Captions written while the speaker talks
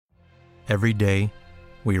Every day,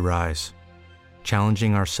 we rise,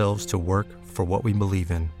 challenging ourselves to work for what we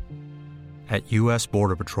believe in. At U.S.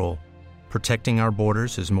 Border Patrol, protecting our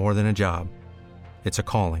borders is more than a job. It's a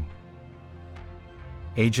calling.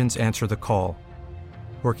 Agents answer the call,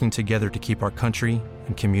 working together to keep our country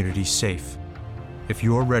and communities safe. If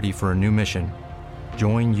you're ready for a new mission,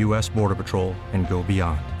 join U.S. Border Patrol and go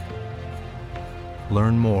beyond.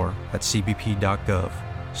 Learn more at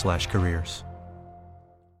cbp.gov/careers.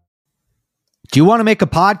 Do you want to make a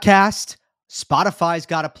podcast? Spotify's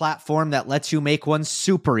got a platform that lets you make one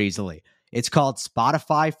super easily. It's called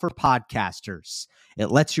Spotify for Podcasters.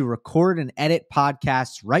 It lets you record and edit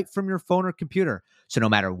podcasts right from your phone or computer. So no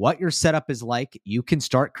matter what your setup is like, you can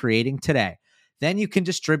start creating today. Then you can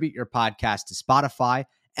distribute your podcast to Spotify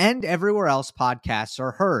and everywhere else podcasts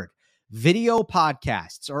are heard. Video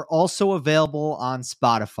podcasts are also available on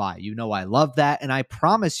Spotify. You know I love that, and I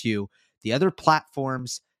promise you the other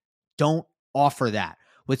platforms don't offer that.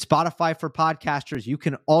 With Spotify for Podcasters, you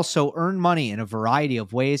can also earn money in a variety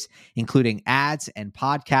of ways, including ads and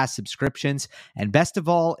podcast subscriptions. And best of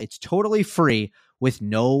all, it's totally free with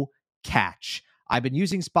no catch. I've been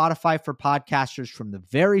using Spotify for Podcasters from the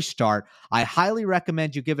very start. I highly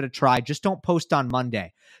recommend you give it a try. Just don't post on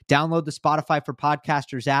Monday. Download the Spotify for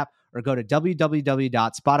Podcasters app or go to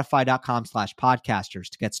www.spotify.com/podcasters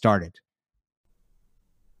to get started.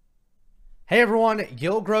 Hey everyone,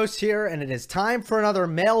 Gil Gross here, and it is time for another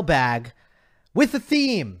mailbag with a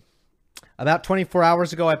theme. About 24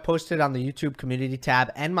 hours ago, I posted on the YouTube community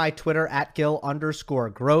tab and my Twitter at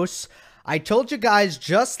Gil_Gross. I told you guys,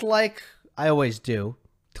 just like I always do,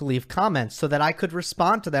 to leave comments so that I could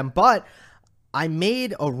respond to them, but I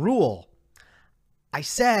made a rule. I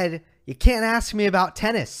said, you can't ask me about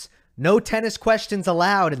tennis. No tennis questions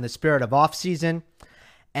allowed in the spirit of off-season.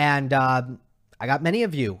 And I got many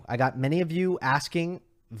of you asking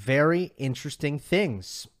very interesting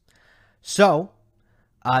things. So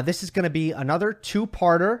this is going to be another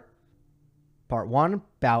two-parter. Part one,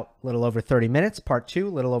 about a little over 30 minutes. Part two, a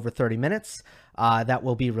little over 30 minutes. That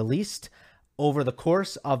will be released over the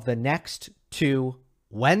course of the next 2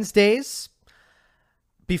 Wednesdays.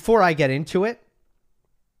 Before I get into it,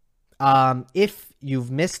 if you've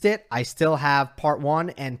missed it, I still have part one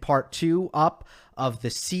and part two up of the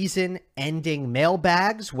season-ending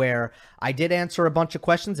mailbags, where I did answer a bunch of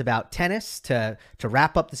questions about tennis to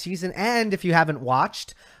wrap up the season. And if you haven't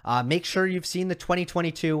watched, make sure you've seen the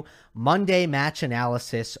 2022 Monday Match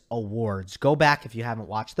Analysis Awards. Go back if you haven't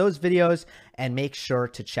watched those videos and make sure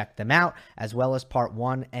to check them out, as well as part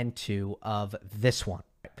one and two of this one.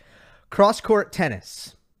 Cross-court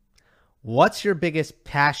tennis. What's your biggest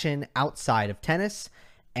passion outside of tennis,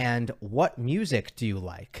 and what music do you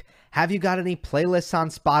like? Have you got any playlists on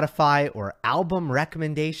Spotify or album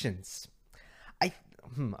recommendations?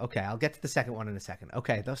 Okay, I'll get to the second one in a second.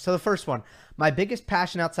 Okay, so the first one, my biggest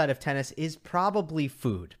passion outside of tennis is probably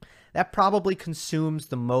food. That probably consumes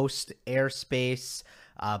the most airspace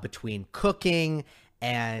between cooking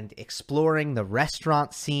and exploring the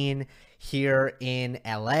restaurant scene here in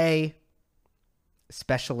LA,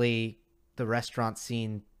 especially the restaurant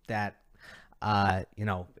scene that,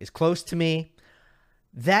 is close to me.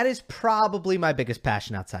 That is probably my biggest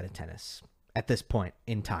passion outside of tennis at this point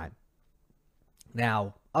in time.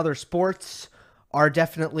 Now, other sports are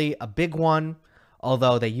definitely a big one,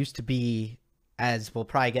 although they used to be, as we'll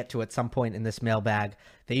probably get to at some point in this mailbag,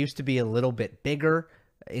 they used to be a little bit bigger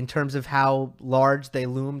in terms of how large they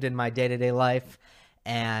loomed in my day-to-day life.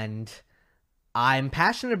 And I'm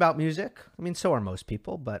passionate about music. I mean, so are most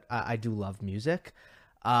people, but I do love music.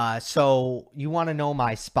 So you want to know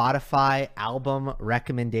my Spotify album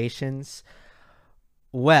recommendations?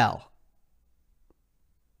 Well,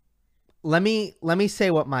 let me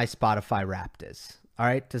say what my Spotify Wrapped is. All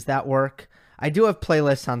right, does that work? I do have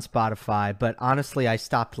playlists on Spotify, but honestly, I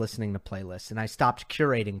stopped listening to playlists and I stopped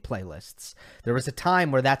curating playlists. There was a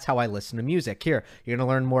time where that's how I listen to music. Here, you're going to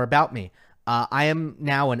learn more about me. I am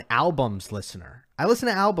now an albums listener. I listen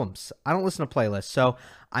to albums. I don't listen to playlists. So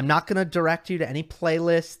I'm not going to direct you to any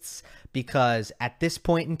playlists because at this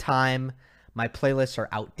point in time, my playlists are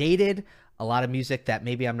outdated. A lot of music that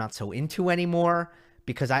maybe I'm not so into anymore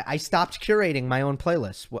because I stopped curating my own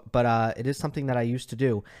playlists. But it is something that I used to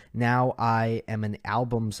do. Now I am an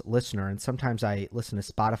albums listener, and sometimes I listen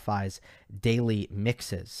to Spotify's daily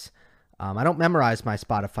mixes. I don't memorize my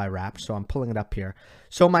Spotify Wrapped, so I'm pulling it up here.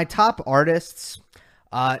 So my top artists,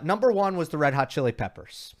 number one was the Red Hot Chili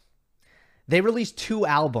Peppers. They released 2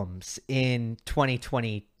 albums in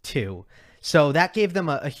 2022. So that gave them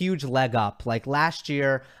a huge leg up. Like last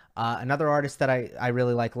year, Another artist that I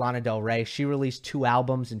really like, Lana Del Rey. She released 2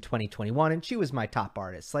 albums in 2021, and she was my top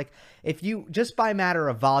artist. Like, if you just by matter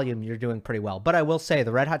of volume, you're doing pretty well. But I will say,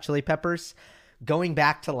 the Red Hot Chili Peppers, going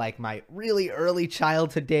back to like my really early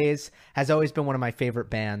childhood days, has always been one of my favorite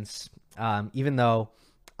bands. Even though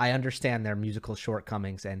I understand their musical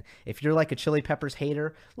shortcomings, and if you're like a Chili Peppers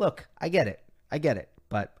hater, look, I get it,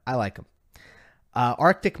 but I like them.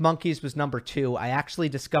 Arctic Monkeys was number 2. I actually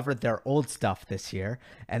discovered their old stuff this year,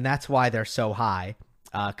 and that's why they're so high,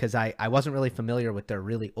 because I wasn't really familiar with their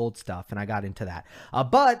really old stuff, and I got into that.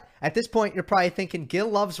 But at this point, you're probably thinking, Gil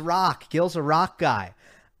loves rock. Gil's a rock guy.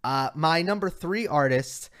 My number 3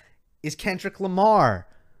 artist is Kendrick Lamar,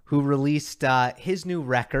 who released his new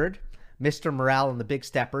record, Mr. Morale and the Big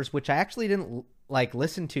Steppers, which I actually didn't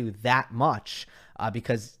listen to that much,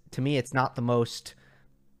 because to me, it's not the most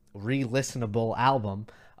re-listenable album,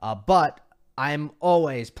 but I'm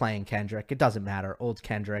always playing Kendrick. It doesn't matter. Old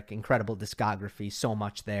Kendrick, incredible discography, so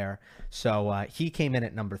much there. So he came in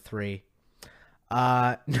at number 3.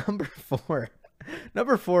 Number 4.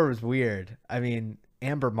 Number 4 was weird. I mean,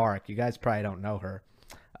 Amber Mark, you guys probably don't know her.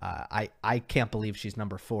 I can't believe she's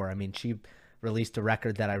number 4. I mean, she released a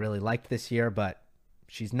record that I really liked this year, but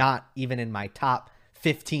she's not even in my top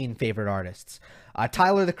 15 favorite artists.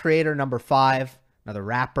 Tyler, the Creator, number 5. Another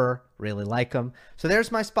rapper, really like him. So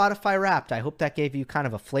there's my Spotify Wrapped. I hope that gave you kind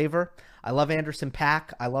of a flavor. I love Anderson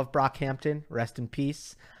 .Paak. I love Brockhampton. Rest in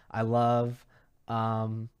peace. I love,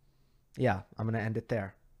 I'm going to end it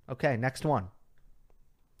there. Okay, next one.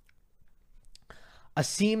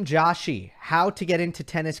 Asim Joshi, how to get into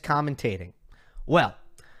tennis commentating? Well,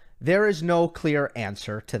 there is no clear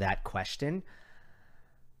answer to that question.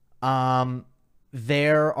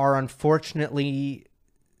 There are unfortunately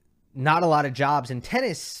not a lot of jobs in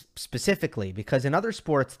tennis specifically, because in other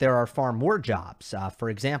sports, there are far more jobs. For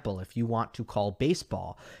example, if you want to call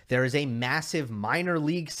baseball, there is a massive minor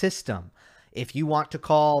league system. If you want to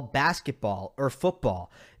call basketball or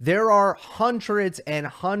football, there are hundreds and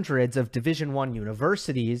hundreds of Division I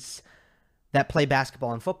universities that play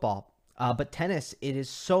basketball and football. But tennis, it is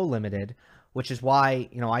so limited, which is why,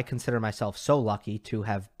 I consider myself so lucky to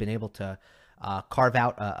have been able to carve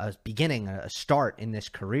out a start in this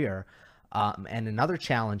career. And another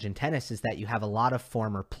challenge in tennis is that you have a lot of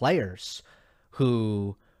former players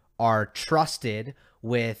who are trusted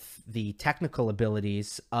with the technical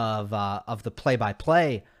abilities of the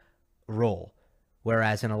play-by-play role.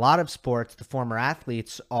 Whereas in a lot of sports, the former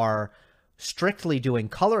athletes are strictly doing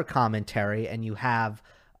color commentary, and you have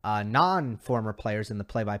non-former players in the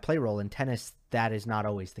play-by-play role. In tennis, that is not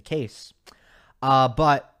always the case.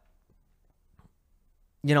 But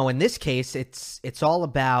in this case, it's all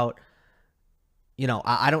about,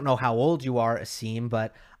 I don't know how old you are, Asim,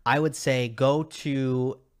 but I would say go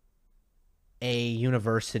to a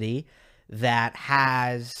university that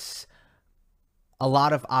has a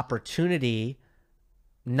lot of opportunity,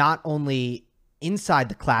 not only inside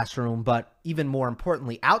the classroom, but even more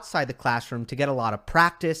importantly, outside the classroom, to get a lot of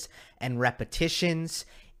practice and repetitions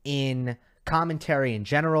in commentary in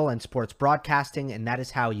general and sports broadcasting. And that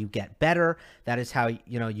is how you get better. That is how,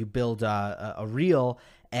 you build a reel.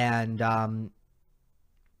 And,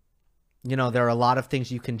 there are a lot of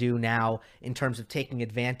things you can do now in terms of taking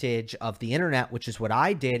advantage of the internet, which is what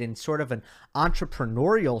I did in sort of an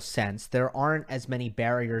entrepreneurial sense. There aren't as many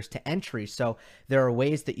barriers to entry. So there are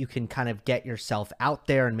ways that you can kind of get yourself out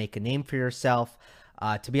there and make a name for yourself.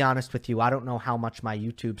 To be honest with you, I don't know how much my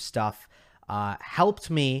YouTube stuff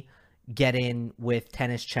helped me get in with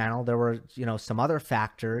Tennis Channel. There were, some other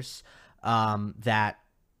factors that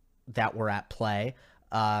were at play.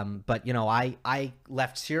 But I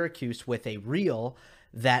left Syracuse with a reel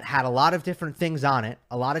that had a lot of different things on it,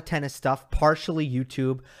 a lot of tennis stuff, partially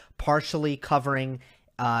YouTube, partially covering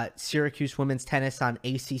Syracuse women's tennis on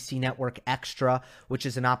ACC Network Extra, which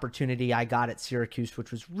is an opportunity I got at Syracuse,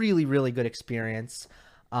 which was really, really good experience.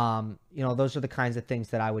 Those are the kinds of things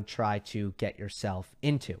that I would try to get yourself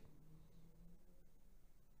into.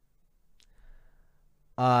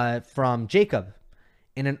 From Jacob,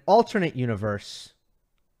 in an alternate universe,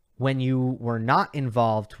 when you were not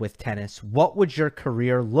involved with tennis, what would your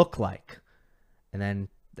career look like? And then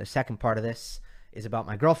the second part of this is about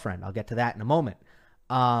my girlfriend. I'll get to that in a moment.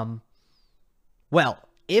 Well,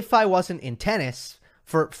 if I wasn't in tennis,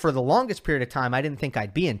 for the longest period of time, I didn't think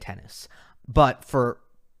I'd be in tennis. But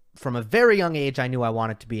from a very young age, I knew I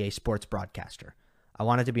wanted to be a sports broadcaster. I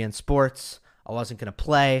wanted to be in sports. I wasn't going to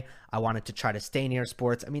play. I wanted to try to stay near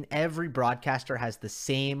sports. I mean, every broadcaster has the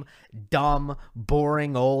same dumb,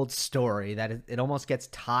 boring old story that it almost gets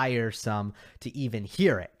tiresome to even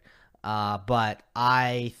hear it. But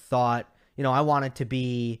I thought, I wanted to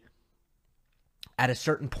be at a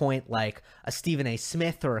certain point like a Stephen A.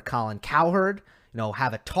 Smith or a Colin Cowherd,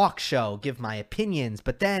 have a talk show, give my opinions.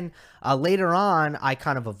 But then later on, I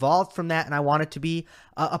kind of evolved from that, and I wanted to be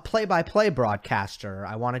a play-by-play broadcaster.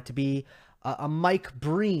 I wanted to be a Mike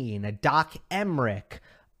Breen, a Doc Emmerich,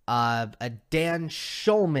 a Dan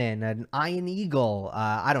Schulman, an Ian Eagle.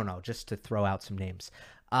 I don't know, just to throw out some names.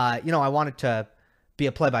 I wanted to be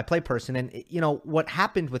a play-by-play person. And, what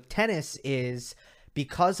happened with tennis is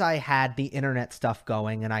because I had the internet stuff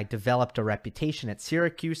going and I developed a reputation at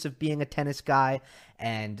Syracuse of being a tennis guy,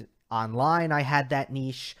 and online I had that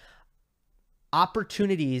niche,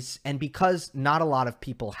 opportunities, and because not a lot of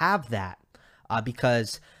people have that,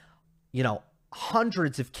 because,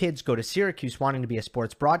 hundreds of kids go to Syracuse wanting to be a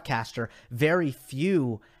sports broadcaster, very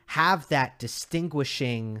few have that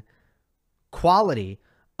distinguishing quality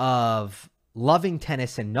of loving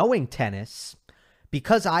tennis and knowing tennis.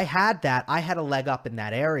 Because I had that, I had a leg up in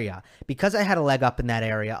that area. Because I had a leg up in that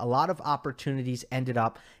area, a lot of opportunities ended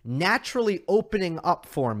up naturally opening up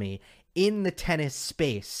for me in the tennis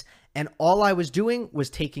space. And all I was doing was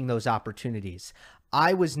taking those opportunities.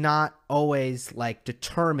 I was not always like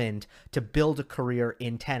determined to build a career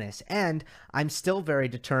in tennis. And I'm still very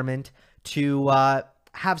determined to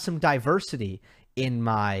have some diversity in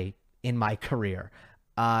my career.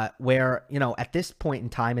 Where, at this point in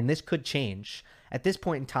time, and this could change, at this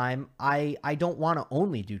point in time, I don't want to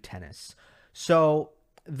only do tennis. So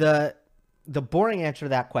the boring answer to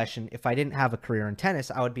that question, if I didn't have a career in tennis,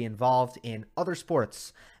 I would be involved in other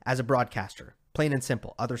sports as a broadcaster, plain and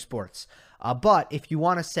simple, other sports. But if you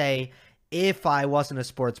want to say, if I wasn't a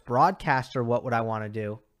sports broadcaster, what would I want to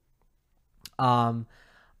do? I'm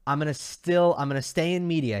going to stay in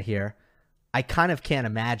media here. I kind of can't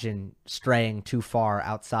imagine straying too far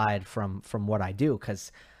outside from what I do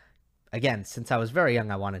because, again, since I was very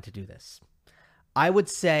young, I wanted to do this. I would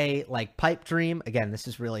say, like, pipe dream, again, this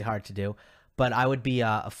is really hard to do, but I would be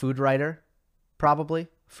a food writer, probably,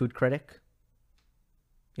 food critic.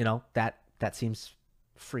 That seems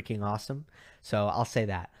freaking awesome. So I'll say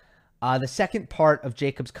that. The second part of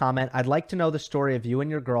Jacob's comment, I'd like to know the story of you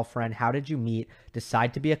and your girlfriend. How did you meet,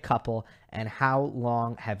 decide to be a couple, and how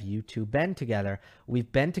long have you two been together?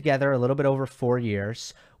 We've been together a little bit over 4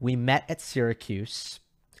 years. We met at Syracuse.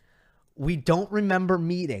 We don't remember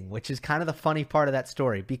meeting, which is kind of the funny part of that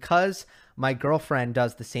story. Because my girlfriend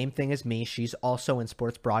does the same thing as me. She's also in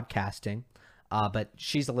sports broadcasting, but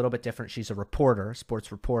she's a little bit different. She's a reporter,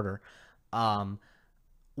 sports reporter.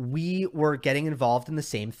 We were getting involved in the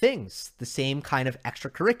same things, the same kind of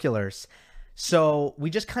extracurriculars. So we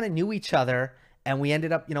just kind of knew each other, and we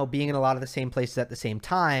ended up, being in a lot of the same places at the same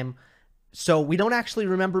time. So we don't actually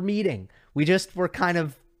remember meeting. We just were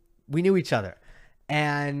we knew each other.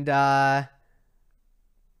 And, I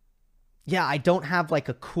don't have like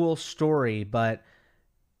a cool story, but,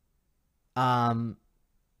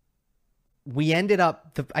 we ended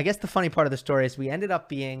up, I guess the funny part of the story is we ended up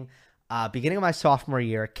being, beginning of my sophomore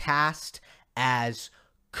year, cast as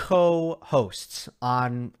co-hosts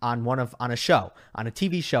on a show, on a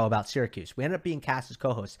TV show about Syracuse. We ended up being cast as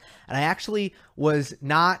co-hosts, and I actually was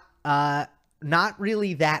not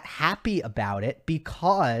really that happy about it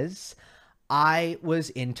because I was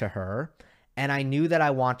into her and I knew that I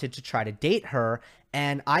wanted to try to date her,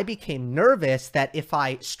 and I became nervous that if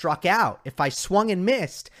I struck out, if I swung and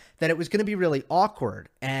missed, that it was going to be really awkward,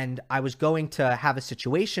 and I was going to have a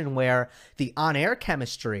situation where the on-air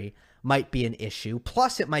chemistry might be an issue,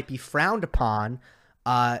 plus it might be frowned upon,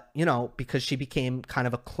 because she became kind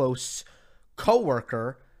of a close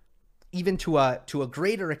coworker, even to a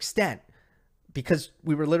greater extent, because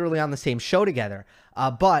we were literally on the same show together.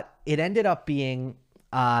 But it ended up being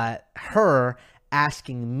her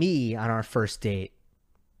asking me on our first date.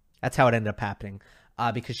 That's how it ended up happening.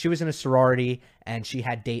 Because she was in a sorority and she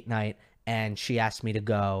had date night and she asked me to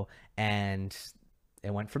go, and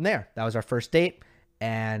it went from there. That was our first date,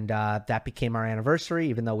 and that became our anniversary,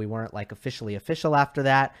 even though we weren't like officially official after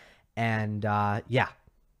that. And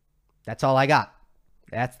that's all I got.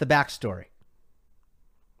 That's the backstory.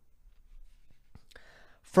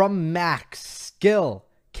 From Max Gill,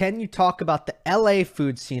 can you talk about the LA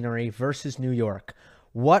food scenery versus New York?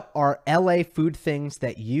 What are LA food things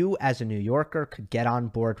that you as a New Yorker could get on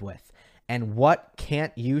board with? And what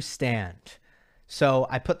can't you stand? So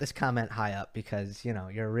I put this comment high up because,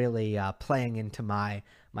 you're really playing into my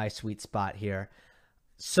sweet spot here.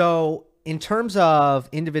 So in terms of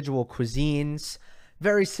individual cuisines,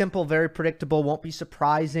 very simple, very predictable, won't be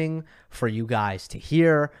surprising for you guys to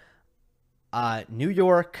hear. New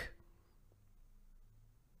York,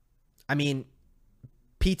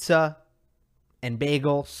 pizza and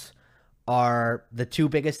bagels are the two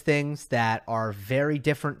biggest things that are very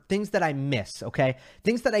different, things that I miss, okay?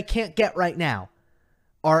 Things that I can't get right now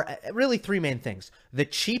are really three main things. The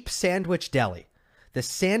cheap sandwich deli. The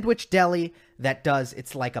sandwich deli that does,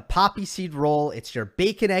 it's like a poppy seed roll. It's your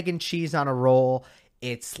bacon, egg, and cheese on a roll.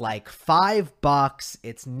 It's like $5.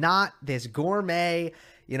 It's not this gourmet,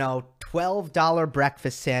 $12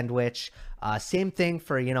 breakfast sandwich. Same thing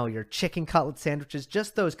for, your chicken cutlet sandwiches,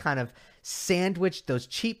 just those kind of sandwich, those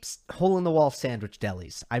cheap hole-in-the-wall sandwich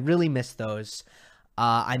delis. I really miss those.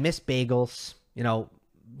 I miss bagels.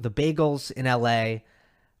 The bagels in LA,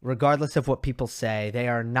 regardless of what people say, they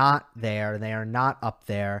are not there. They are not up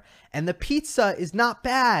there. And the pizza is not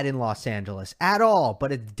bad in Los Angeles at all,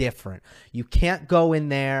 but it's different. You can't go in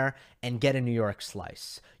there and get a New York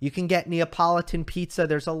slice. You can get Neapolitan pizza.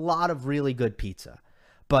 There's a lot of really good pizza,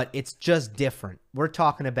 but it's just different. We're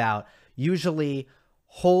talking about usually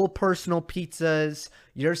whole personal pizzas.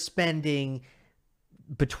 You're spending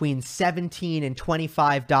between $17 and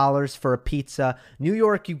 $25 for a pizza. New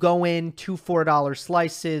York, you go in, $2 $4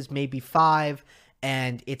 slices, maybe 5,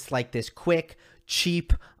 and it's like this quick,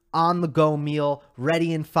 cheap, on-the-go meal,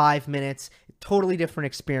 ready in 5 minutes. Totally different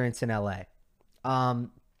experience in LA. In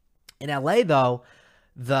LA, though,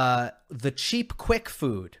 the cheap, quick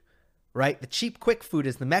food, right? The cheap, quick food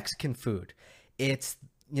is the Mexican food. It's,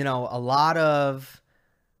 a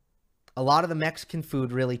lot of the Mexican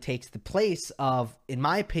food really takes the place of, in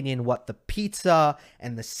my opinion, what the pizza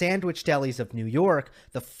and the sandwich delis of New York,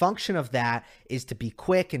 the function of that is to be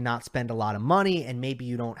quick and not spend a lot of money. And maybe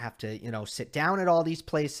you don't have to, sit down at all these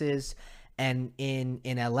places. And in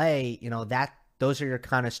LA, those are your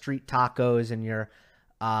kind of street tacos and your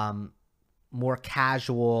more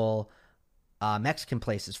casual Mexican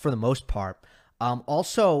places for the most part.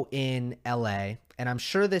 Also in LA, and I'm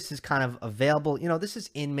sure this is kind of available, this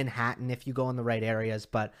is in Manhattan if you go in the right areas,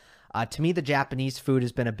 but to me, the Japanese food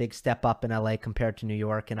has been a big step up in LA compared to New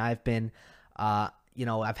York. And I've been,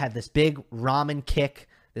 I've had this big ramen kick,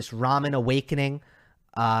 this ramen awakening,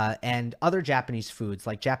 and other Japanese foods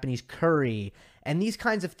like Japanese curry and these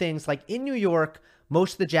kinds of things. Like in New York,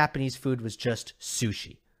 most of the Japanese food was just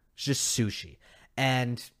sushi. It's just sushi.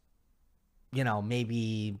 And,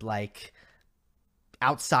 maybe like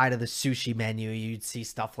outside of the sushi menu, you'd see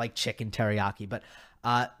stuff like chicken teriyaki. But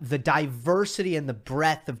the diversity and the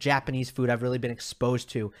breadth of Japanese food I've really been exposed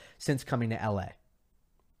to since coming to LA.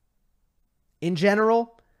 In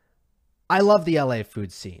general, I love the LA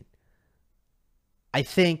food scene. I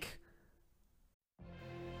think...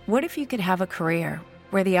 What if you could have a career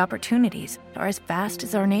where the opportunities are as vast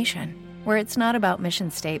as our nation, where it's not about mission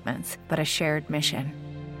statements, but a shared mission?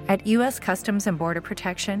 At U.S. Customs and Border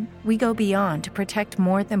Protection, we go beyond to protect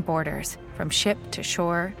more than borders. From ship to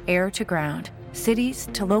shore, air to ground, cities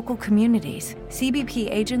to local communities,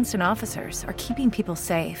 CBP agents and officers are keeping people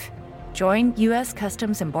safe. Join U.S.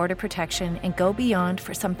 Customs and Border Protection and go beyond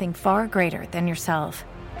for something far greater than yourself.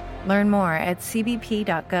 Learn more at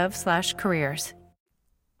cbp.gov/careers.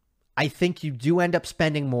 I think you do end up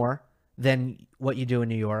spending more than what you do in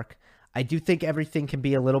New York. I do think everything can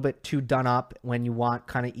be a little bit too done up when you want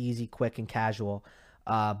kind of easy, quick, and casual.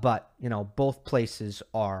 But, both places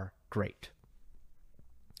are great.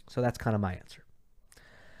 So that's kind of my answer.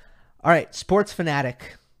 All right, Sports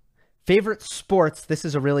Fanatic. Favorite sports? This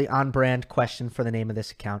is a really on-brand question for the name of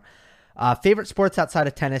this account. Favorite sports outside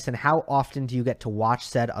of tennis, and how often do you get to watch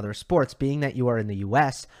said other sports? Being that you are in the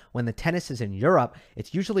U.S., when the tennis is in Europe,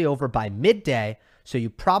 it's usually over by midday, so you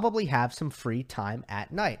probably have some free time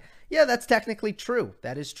at night. Yeah, that's technically true.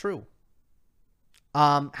 That is true.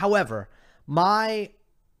 However, my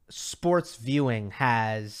sports viewing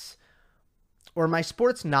my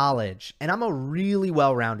sports knowledge, and I'm a really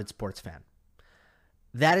well-rounded sports fan.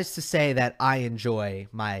 That is to say that I enjoy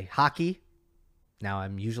my hockey. Now,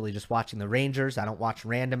 I'm usually just watching the Rangers. I don't watch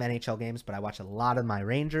random NHL games, but I watch a lot of my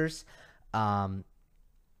Rangers. And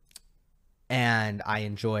I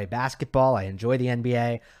enjoy basketball. I enjoy the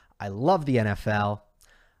NBA. I love the NFL.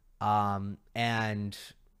 And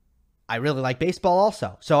I really like baseball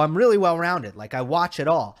also. So I'm really well-rounded. Like, I watch it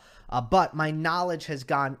all. But my knowledge has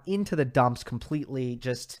gone into the dumps completely.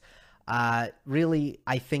 Just really,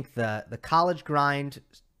 I think the college grind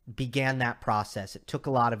began that process. It took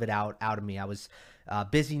a lot of it out of me. I was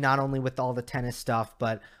busy not only with all the tennis stuff,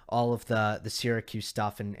 but all of the Syracuse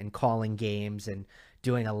stuff and calling games and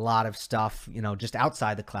doing a lot of stuff, just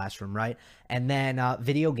outside the classroom, right? And then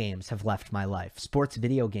video games have left my life. Sports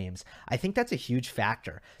video games. I think that's a huge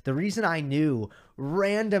factor. The reason I knew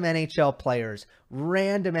random NHL players,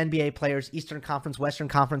 random NBA players, Eastern Conference, Western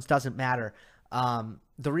Conference, doesn't matter.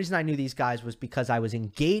 The reason I knew these guys was because I was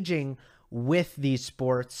engaging with these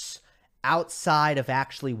sports outside of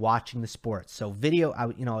actually watching the sports. So I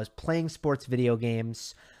was playing sports video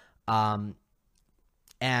games. And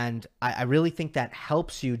I really think that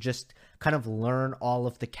helps you just kind of learn all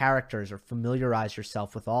of the characters or familiarize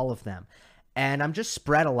yourself with all of them. And I'm just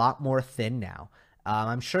spread a lot more thin now.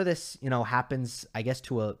 I'm sure this, happens, I guess,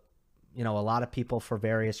 to a lot of people for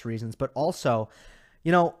various reasons, but also,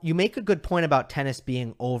 you make a good point about tennis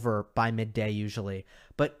being over by midday usually,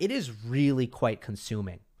 but it is really quite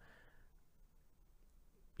consuming.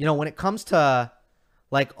 When it comes to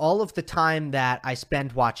like all of the time that I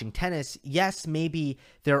spend watching tennis, yes, maybe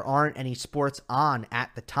there aren't any sports on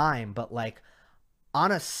at the time, but like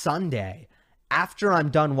on a Sunday, after I'm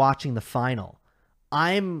done watching the final,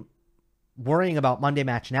 I'm worrying about Monday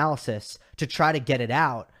Match Analysis to try to get it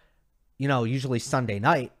out, usually Sunday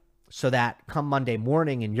night, so that come Monday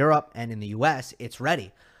morning in Europe and in the US, it's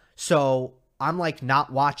ready. So I'm like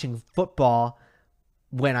not watching football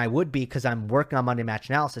when I would be because I'm working on Monday Match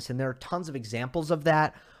Analysis. And there are tons of examples of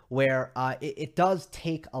that where it does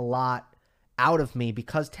take a lot out of me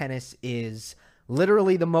because tennis is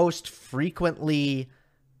literally the most frequently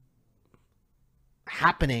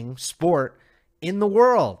happening sport in the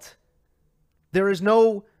world. There is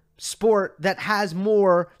no sport that has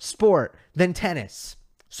more sport than tennis.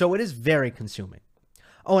 So it is very consuming.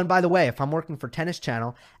 Oh, and by the way, if I'm working for Tennis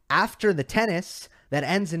Channel, after the tennis that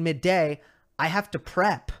ends in midday, I have to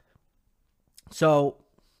prep. So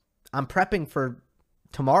I'm prepping for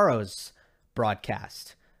tomorrow's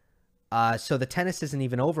broadcast. So the tennis isn't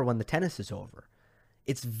even over when the tennis is over.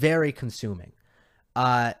 It's very consuming.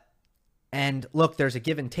 And look, there's a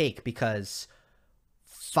give and take because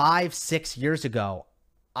 5-6 years ago,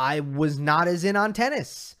 I was not as in on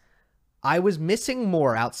tennis. I was missing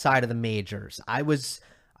more outside of the majors. I've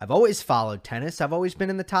always followed tennis. I've always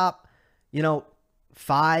been in the top,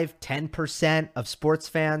 5-10% of sports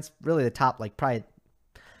fans, really the top, like probably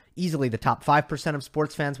easily the top 5% of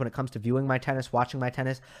sports fans when it comes to viewing my tennis, watching my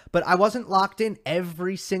tennis. But I wasn't locked in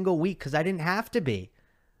every single week because I didn't have to be.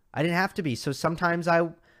 So sometimes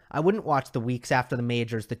I wouldn't watch the weeks after the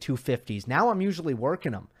majors, the 250s. Now I'm usually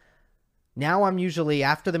working them. Now I'm usually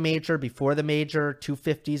after the major, before the major,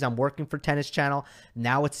 250s, I'm working for Tennis Channel.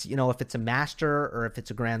 Now it's, if it's a master or if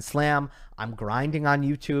it's a Grand Slam, I'm grinding on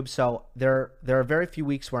YouTube. So there are very few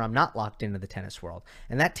weeks where I'm not locked into the tennis world.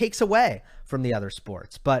 And that takes away from the other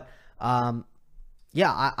sports. But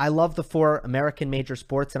I love the 4 American major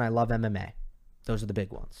sports and I love MMA. Those are the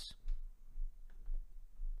big ones.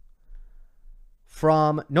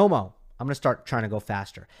 From Nomo. I'm going to start trying to go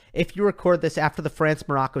faster. If you record this after the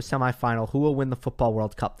France-Morocco semifinal, who will win the Football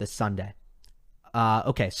World Cup this Sunday?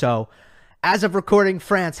 Okay, so as of recording,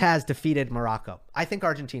 France has defeated Morocco. I think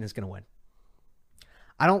Argentina is going to win.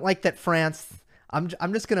 I don't like that France. I'm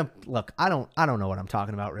just going to look. I don't know what I'm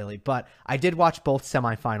talking about really, but I did watch both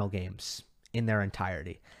semifinal games in their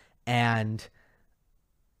entirety, and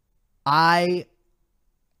I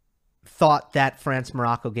thought that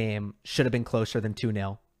France-Morocco game should have been closer than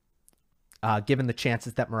 2-0. Given the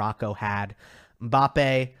chances that Morocco had.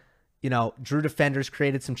 Mbappe, drew defenders,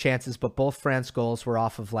 created some chances, but both France goals were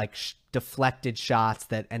off of like deflected shots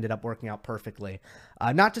that ended up working out perfectly.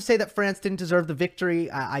 Not to say that France didn't deserve the victory.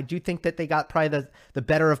 I do think that they got probably the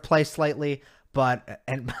better of play slightly,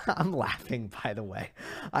 and I'm laughing, by the way.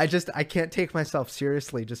 I can't take myself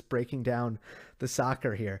seriously just breaking down the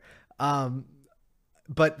soccer here.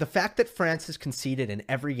 But the fact that France has conceded in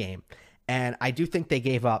every game, and I do think they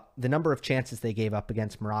gave up the number of chances they gave up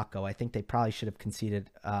against Morocco. I think they probably should have conceded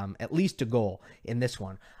at least a goal in this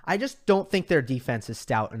one. I just don't think their defense is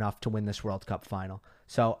stout enough to win this World Cup final.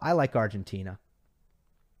 So I like Argentina.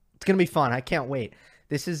 It's going to be fun. I can't wait.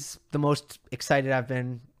 This is the most excited I've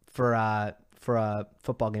been for a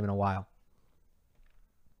football game in a while.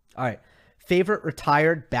 All right. Favorite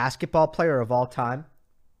retired basketball player of all time?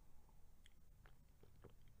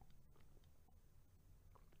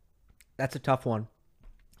 That's a tough one.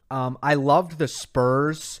 I loved the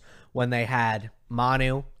Spurs when they had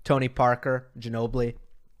Manu, Tony Parker, Ginobili.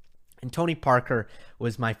 And Tony Parker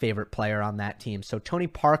was my favorite player on that team. So Tony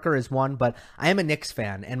Parker is one, but I am a Knicks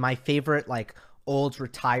fan. And my favorite, like, old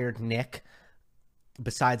retired Knick,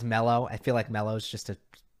 besides Melo, I feel like Melo's just a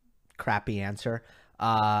crappy answer.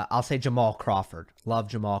 I'll say Jamal Crawford. Love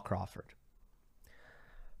Jamal Crawford.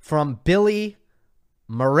 From Billy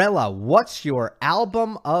Marilla, what's your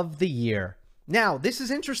album of the year? Now, this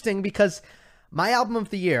is interesting because my album of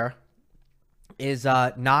the year is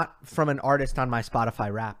not from an artist on my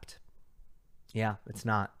Spotify Wrapped. Yeah, it's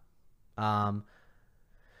not.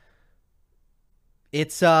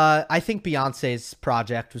 It's I think Beyonce's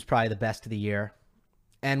project was probably the best of the year.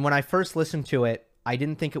 And when I first listened to it, I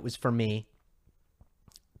didn't think it was for me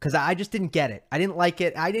because I just didn't get it. I didn't like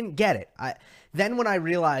it. I didn't get it. Then when I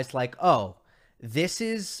realized, like, oh, this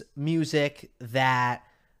is music that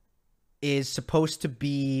is supposed to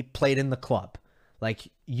be played in the club. Like,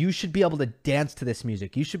 you should be able to dance to this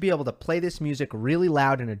music. You should be able to play this music really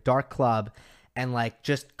loud in a dark club and, like,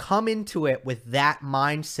 just come into it with that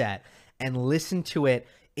mindset and listen to it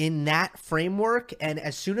in that framework. And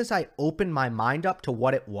as soon as I opened my mind up to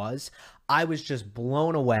what it was, I was just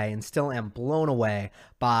blown away and still am blown away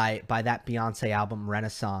by that Beyonce album,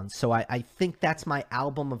 Renaissance. So I think that's my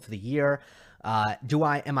album of the year.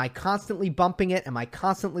 Am I constantly bumping it? Am I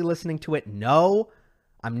constantly listening to it? No,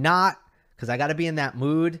 I'm not, because I got to be in that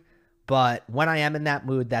mood. But when I am in that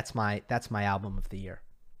mood, that's my album of the year.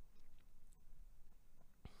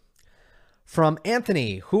 From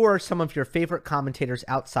Anthony, who are some of your favorite commentators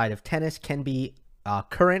outside of tennis? Can be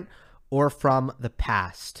current or from the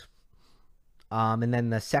past. And then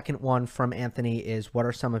the second one from Anthony is, what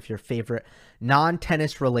are some of your favorite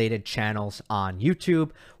non-tennis related channels on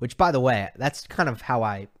YouTube? Which, by the way, that's kind of how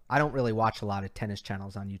I don't really watch a lot of tennis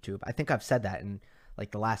channels on YouTube. I think I've said that in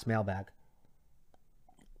like the last mailbag.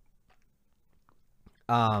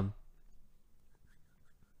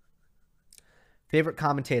 Favorite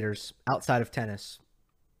commentators outside of tennis.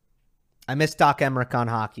 I miss Doc Emmerich on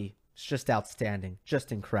hockey. It's just outstanding.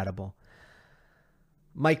 Just incredible.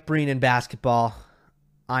 Mike Breen in basketball.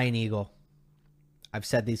 Iron Eagle. I've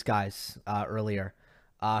said these guys earlier.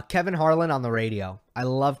 Kevin Harlan on the radio. I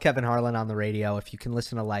love Kevin Harlan on the radio. If you can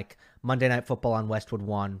listen to like Monday Night Football on Westwood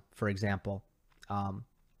One, for example. Who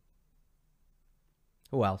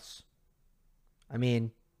else? I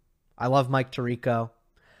mean, I love Mike Tirico.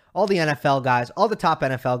 All the NFL guys, all the top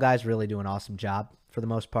NFL guys really do an awesome job for the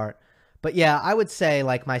most part. But yeah, I would say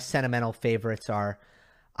like my sentimental favorites are,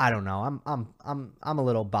 I don't know. I'm a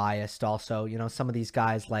little biased also. You know, some of these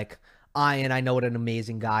guys like Ian, I know what an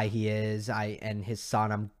amazing guy he is. And his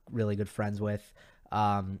son I'm really good friends with,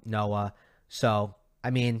 Noah. So, I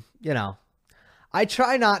mean, you know, I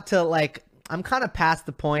try not to like, I'm kind of past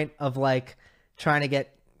the point of like trying to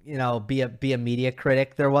get, you know, be a media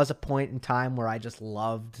critic. There was a point in time where I just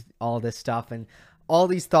loved all this stuff and all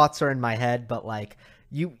these thoughts are in my head, but like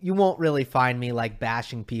you won't really find me like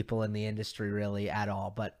bashing people in the industry really at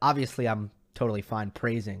all. But obviously I'm totally fine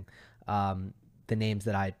praising the names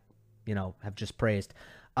that I, you know, have just praised.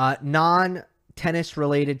 Non-tennis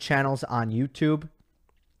related channels on YouTube.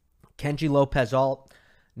 Kenji Lopez Alt,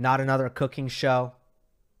 Not Another Cooking Show,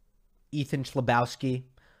 Ethan Schlabowski.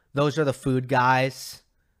 Those are the food guys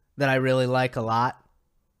that I really like a lot.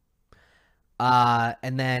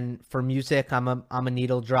 And then for music, I'm a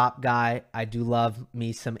needle drop guy. I do love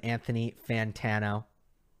me some Anthony Fantano.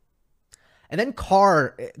 And then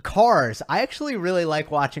cars. I actually really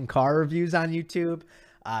like watching car reviews on YouTube.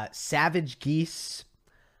 Savage Geese.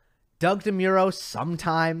 Doug DeMuro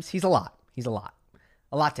sometimes. He's a lot.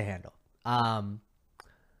 A lot to handle.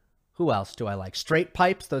 Who else do I like? Straight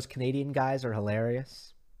Pipes. Those Canadian guys are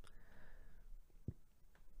hilarious.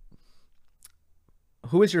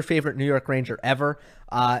 Who is your favorite New York Ranger ever?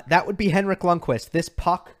 That would be Henrik Lundqvist. This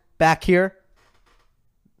puck back here,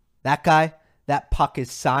 that guy, that puck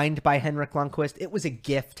is signed by Henrik Lundqvist. It was a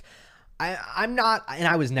gift. I'm not, and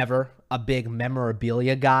I was never a big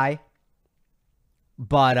memorabilia guy,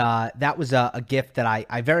 but that was a gift that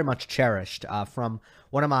I very much cherished from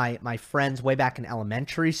one of my friends way back in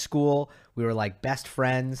elementary school. We were like best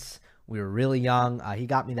friends. We were really young. He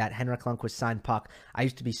got me that Henrik Lundqvist signed puck. I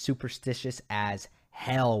used to be superstitious as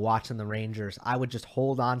hell watching the Rangers. I would just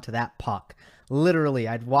hold on to that puck. Literally,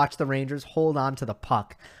 I'd watch the Rangers hold on to the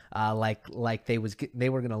puck like they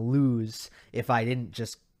were gonna lose if I didn't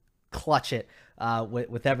just clutch it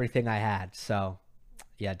with everything I had. So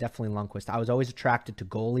yeah, definitely Lundqvist. I was always attracted to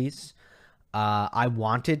goalies. I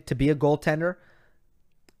wanted to be a goaltender.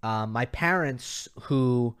 My parents,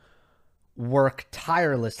 who work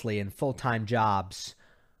tirelessly in full-time jobs,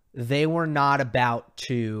 they were not about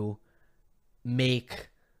to make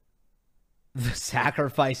the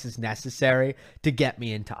sacrifices necessary to get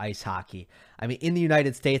me into ice hockey. I mean, in the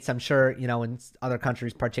United States, I'm sure, you know, in other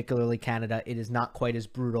countries, particularly Canada, it is not quite as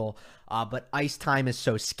brutal. But ice time is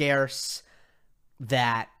so scarce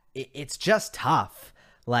that it's just tough.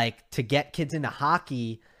 Like, to get kids into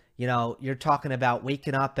hockey, you know, you're talking about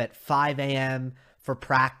waking up at 5 a.m. for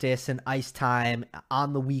practice and ice time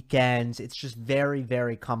on the weekends. It's just very,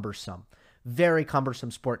 very cumbersome. Very cumbersome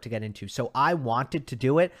sport to get into. So I wanted to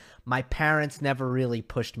do it. My parents never really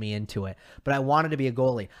pushed me into it, but I wanted to be a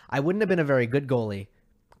goalie. I wouldn't have been a very good goalie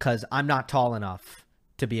because I'm not tall enough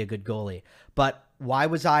to be a good goalie. But why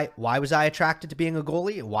was I attracted to being a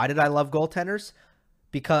goalie? Why did I love goaltenders?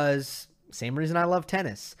 because same reason I love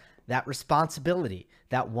tennis, that responsibility,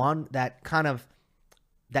 that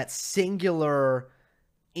singular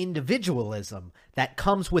individualism that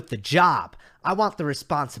comes with the job. I want the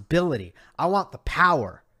responsibility. I want the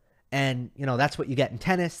power. And, that's what you get in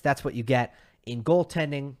tennis. That's what you get in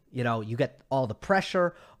goaltending. You get all the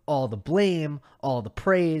pressure, all the blame, all the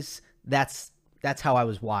praise. That's how I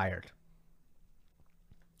was wired.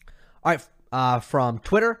 All right, from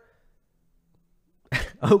Twitter.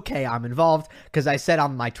 Okay, I'm involved, because I said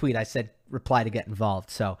on my tweet, I said reply to get involved.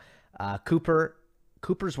 So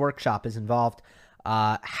Cooper's Workshop is involved.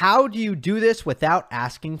 How do you do this without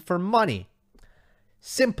asking for money?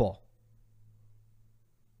 Simple.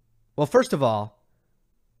 Well, first of all,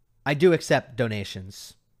 I do accept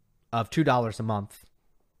donations of $2 a month.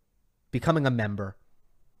 Becoming a member.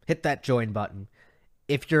 Hit that join button.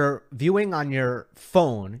 If you're viewing on your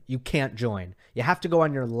phone, you can't join. You have to go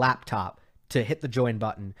on your laptop to hit the join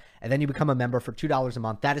button, and then you become a member for $2 a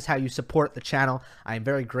month. That is how you support the channel. I am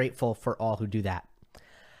very grateful for all who do that.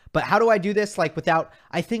 But how do I do this? I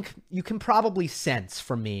think you can probably sense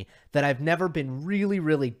from me that I've never been really,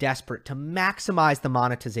 really desperate to maximize the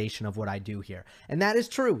monetization of what I do here. And that is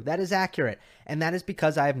true. That is accurate. And that is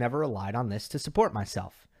because I have never relied on this to support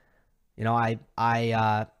myself. I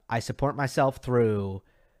support myself through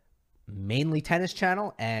mainly Tennis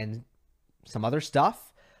Channel and some other stuff.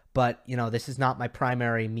 But, this is not my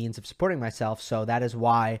primary means of supporting myself. So that is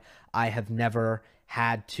why I have never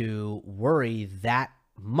had to worry that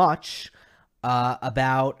much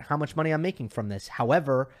about how much money I'm making from this.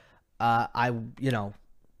 However, I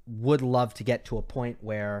would love to get to a point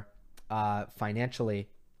where financially,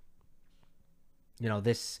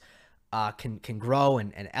 this can grow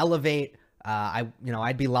and elevate.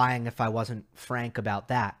 I'd be lying if I wasn't frank about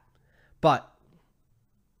that. But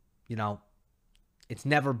it's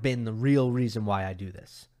never been the real reason why I do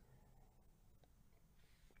this.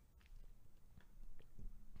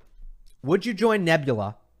 Would you join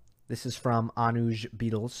Nebula? This is from Anuj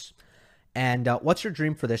Beatles. And what's your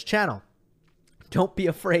dream for this channel? Don't be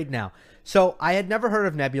afraid now. So I had never heard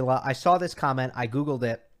of Nebula. I saw this comment. I Googled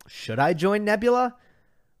it. Should I join Nebula?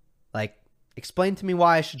 Explain to me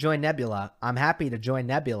why I should join Nebula. I'm happy to join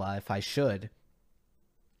Nebula if I should.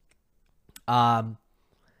 I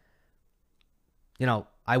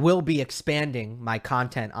will be expanding my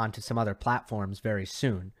content onto some other platforms very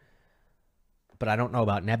soon. But I don't know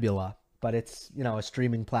about Nebula. But it's, a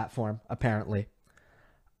streaming platform, apparently.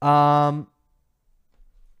 What's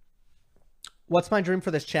my dream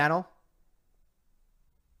for this channel?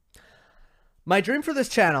 My dream for this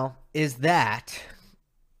channel is that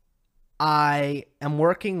I am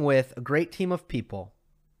working with a great team of people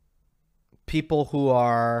who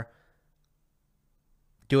are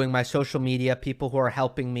doing my social media, people who are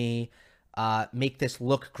helping me make this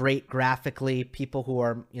look great graphically, people who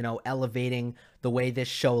are, elevating the way this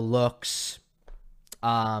show looks,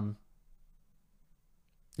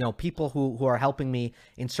 people who are helping me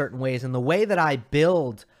in certain ways. And the way that I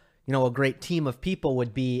build, a great team of people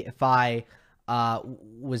would be if I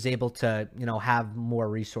was able to, have more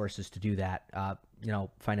resources to do that,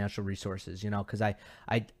 financial resources, because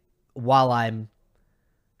while I'm,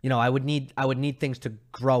 I would need things to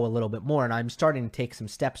grow a little bit more, and I'm starting to take some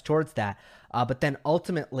steps towards that. But then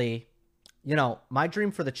ultimately, my dream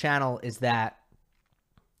for the channel is that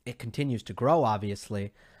it continues to grow,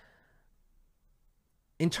 obviously.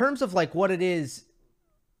 In terms of what it is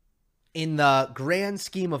in the grand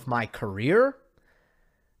scheme of my career,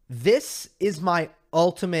 this is my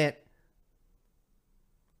ultimate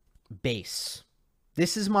base.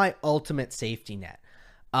 This is my ultimate safety net,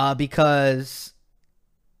 because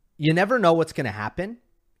you never know what's going to happen.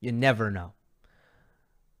 You never know.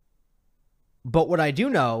 But what I do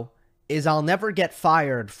know is I'll never get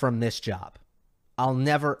fired from this job.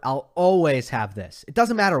 I'll always have this. It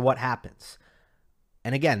doesn't matter what happens.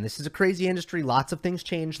 And again, this is a crazy industry. Lots of things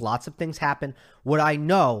change. Lots of things happen. What I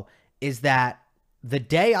know is that the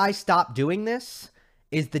day I stop doing this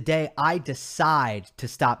is the day I decide to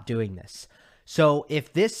stop doing this. So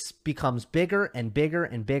if this becomes bigger and bigger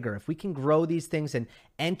and bigger, if we can grow these things and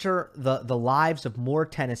enter the lives of more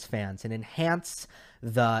tennis fans and enhance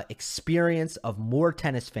the experience of more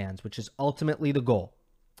tennis fans, which is ultimately the goal,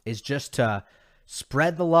 is just to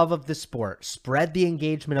spread the love of the sport, spread the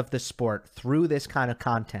engagement of the sport through this kind of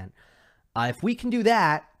content. If we can do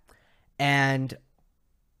that, and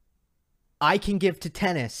I can give to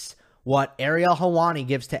tennis what Ariel Helwani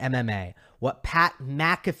gives to MMA, what Pat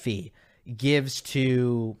McAfee gives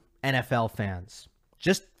to NFL fans.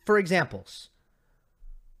 Just for examples,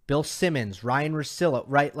 Bill Simmons, Ryan Russillo,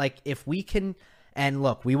 right? If we can, and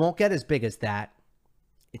look, we won't get as big as that,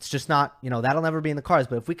 It's just not, that'll never be in the cards.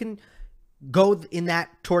 But if we can go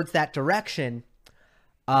towards that direction,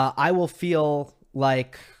 I will feel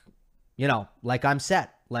like, like I'm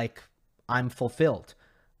set, like I'm fulfilled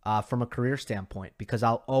from a career standpoint, because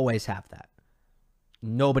I'll always have that.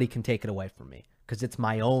 Nobody can take it away from me because it's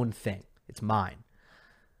my own thing. It's mine.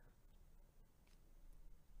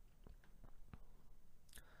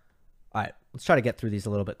 All right, let's try to get through these a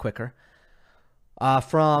little bit quicker.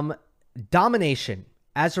 From Domination,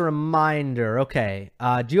 as a reminder, okay,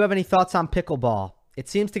 do you have any thoughts on pickleball? It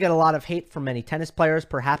seems to get a lot of hate from many tennis players.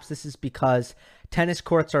 Perhaps this is because tennis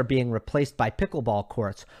courts are being replaced by pickleball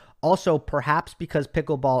courts. Also, perhaps because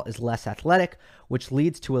pickleball is less athletic, which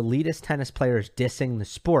leads to elitist tennis players dissing the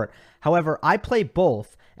sport. However, I play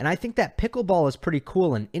both, and I think that pickleball is pretty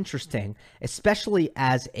cool and interesting, especially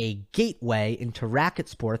as a gateway into racket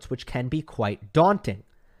sports, which can be quite daunting.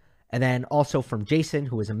 And then also from Jason,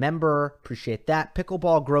 who is a member, appreciate that.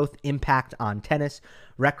 Pickleball growth impact on tennis,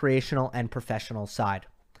 recreational and professional side.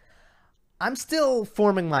 I'm still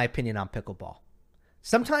forming my opinion on pickleball.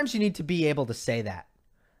 Sometimes you need to be able to say that.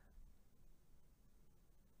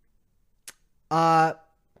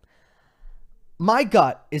 My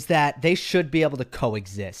gut is that they should be able to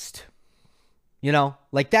coexist.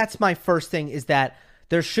 Like that's my first thing, is that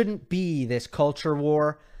there shouldn't be this culture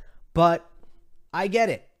war, but I get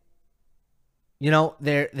it.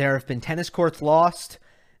 There have been tennis courts lost.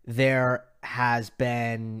 There has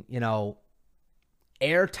been,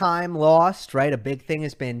 airtime lost, right? A big thing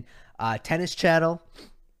has been Tennis Channel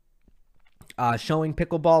showing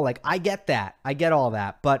pickleball. Like, I get that. I get all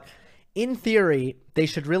that. But in theory, they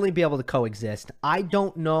should really be able to coexist. I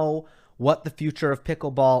don't know what the future of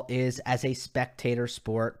pickleball is as a spectator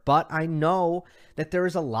sport, but I know that there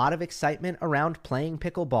is a lot of excitement around playing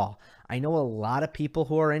pickleball. I know a lot of people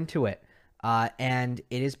who are into it. And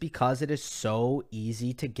it is because it is so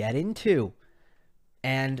easy to get into.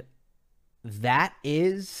 And that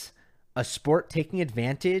is a sport taking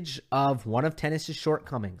advantage of one of tennis's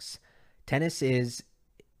shortcomings. Tennis is,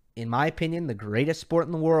 in my opinion, the greatest sport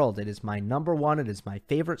in the world. It is my number one. It is my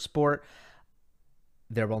favorite sport.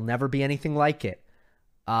 There will never be anything like it.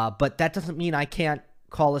 But that doesn't mean I can't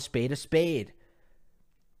call a spade a spade.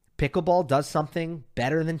 Pickleball does something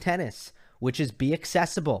better than tennis, which is be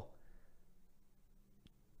accessible.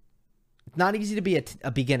 It's not easy to be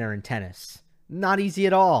a beginner in tennis. Not easy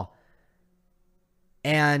at all.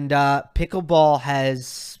 And pickleball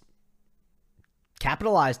has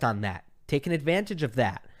capitalized on that, taken advantage of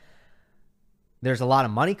that. There's a lot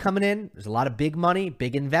of money coming in. There's a lot of big money,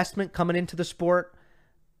 big investment coming into the sport.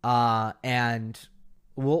 And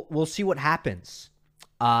we'll see what happens.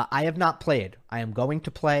 I have not played. I am going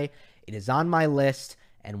to play. It is on my list.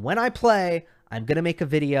 And when I play, I'm going to make a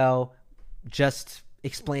video just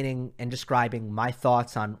explaining and describing my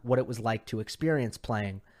thoughts on what it was like to experience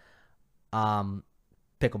playing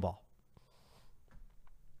pickleball.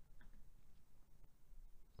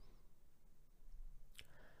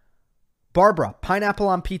 Barbara, pineapple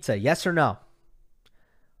on pizza, yes or no?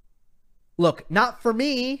 Look, not for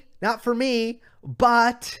me,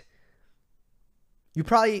 but you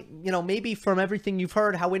probably, maybe from everything you've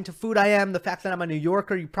heard, how into food I am, the fact that I'm a New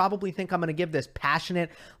Yorker, you probably think I'm going to give this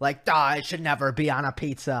passionate, like, it should never be on a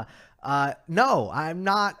pizza. No, I'm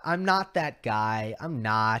not that guy. I'm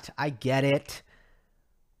not. I get it.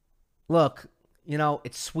 Look,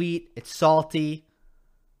 it's sweet. It's salty.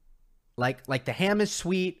 Like the ham is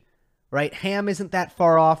sweet, right? Ham isn't that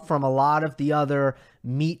far off from a lot of the other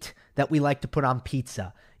meat that we like to put on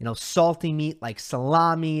pizza. Salty meat like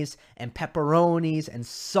salamis and pepperonis and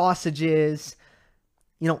sausages.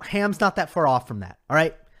 Ham's not that far off from that. All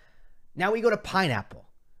right. Now we go to pineapple.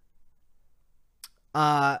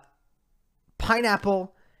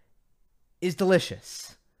 Pineapple is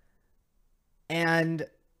delicious. And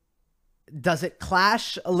does it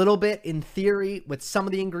clash a little bit in theory with some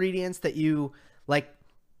of the ingredients that you like?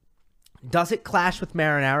 Does it clash with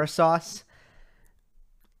marinara sauce?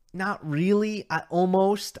 Not really.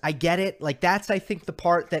 I get it. Like, that's, I think, the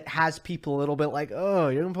part that has people a little bit like, oh,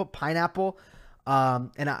 you're going to put pineapple?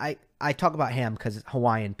 And I talk about ham because it's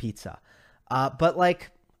Hawaiian pizza. But,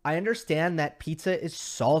 like, I understand that pizza is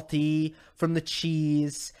salty from the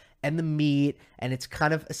cheese and the meat, and it's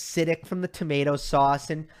kind of acidic from the tomato sauce,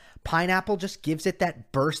 and pineapple just gives it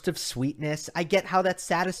that burst of sweetness. I get how that's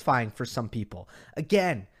satisfying for some people.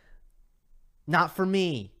 Again, not for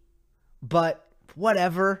me, but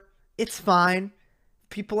whatever. It's fine.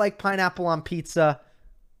 People like pineapple on pizza.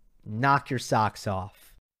 Knock your socks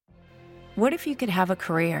off. What if you could have a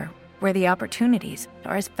career where the opportunities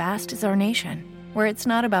are as vast as our nation, where it's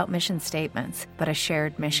not about mission statements, but a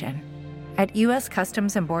shared mission? At U.S.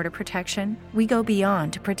 Customs and Border Protection, we go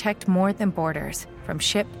beyond to protect more than borders. From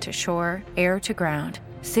ship to shore, air to ground,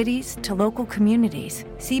 cities to local communities,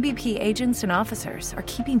 CBP agents and officers are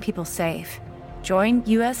keeping people safe. Join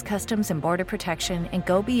U.S. Customs and Border Protection and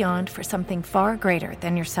go beyond for something far greater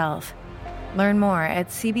than yourself. Learn more at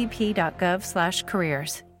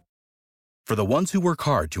cbp.gov/careers. For the ones who work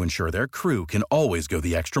hard to ensure their crew can always go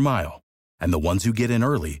the extra mile, and the ones who get in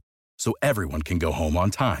early so everyone can go home on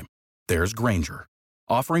time, there's Grainger,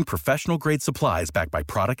 offering professional-grade supplies backed by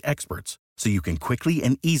product experts so you can quickly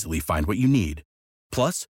and easily find what you need.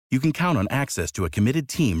 Plus, you can count on access to a committed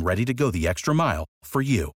team ready to go the extra mile for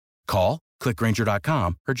you. Call, click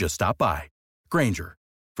Grainger.com, or just stop by. Grainger,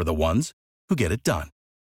 for the ones who get it done.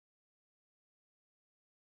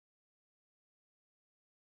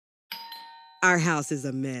 Our house is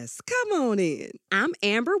a mess. Come on in. I'm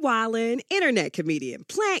Amber Wallen, internet comedian,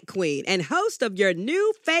 plant queen, and host of your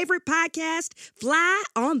new favorite podcast, Fly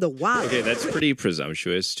on the Wallen. Okay, that's pretty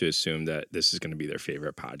presumptuous to assume that this is going to be their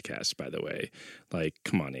favorite podcast, by the way. Like,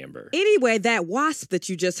 come on, Amber. Anyway, that wasp that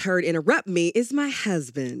you just heard interrupt me is my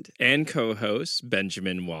husband. And co-host,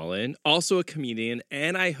 Benjamin Wallen, also a comedian,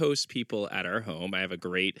 and I host people at our home. I have a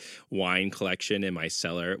great wine collection in my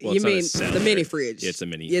cellar. Well, You mean the mini fridge? It's a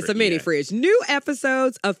mini fridge. It's a mini fridge. New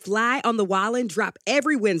episodes of Fly on the Wallen drop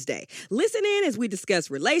every Wednesday. Listen in as we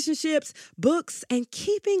discuss relationships, books, and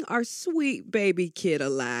keeping our sweet baby kid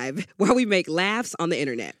alive while we make laughs on the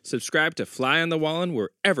internet. Subscribe to Fly on the Wallen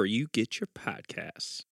wherever you get your podcasts.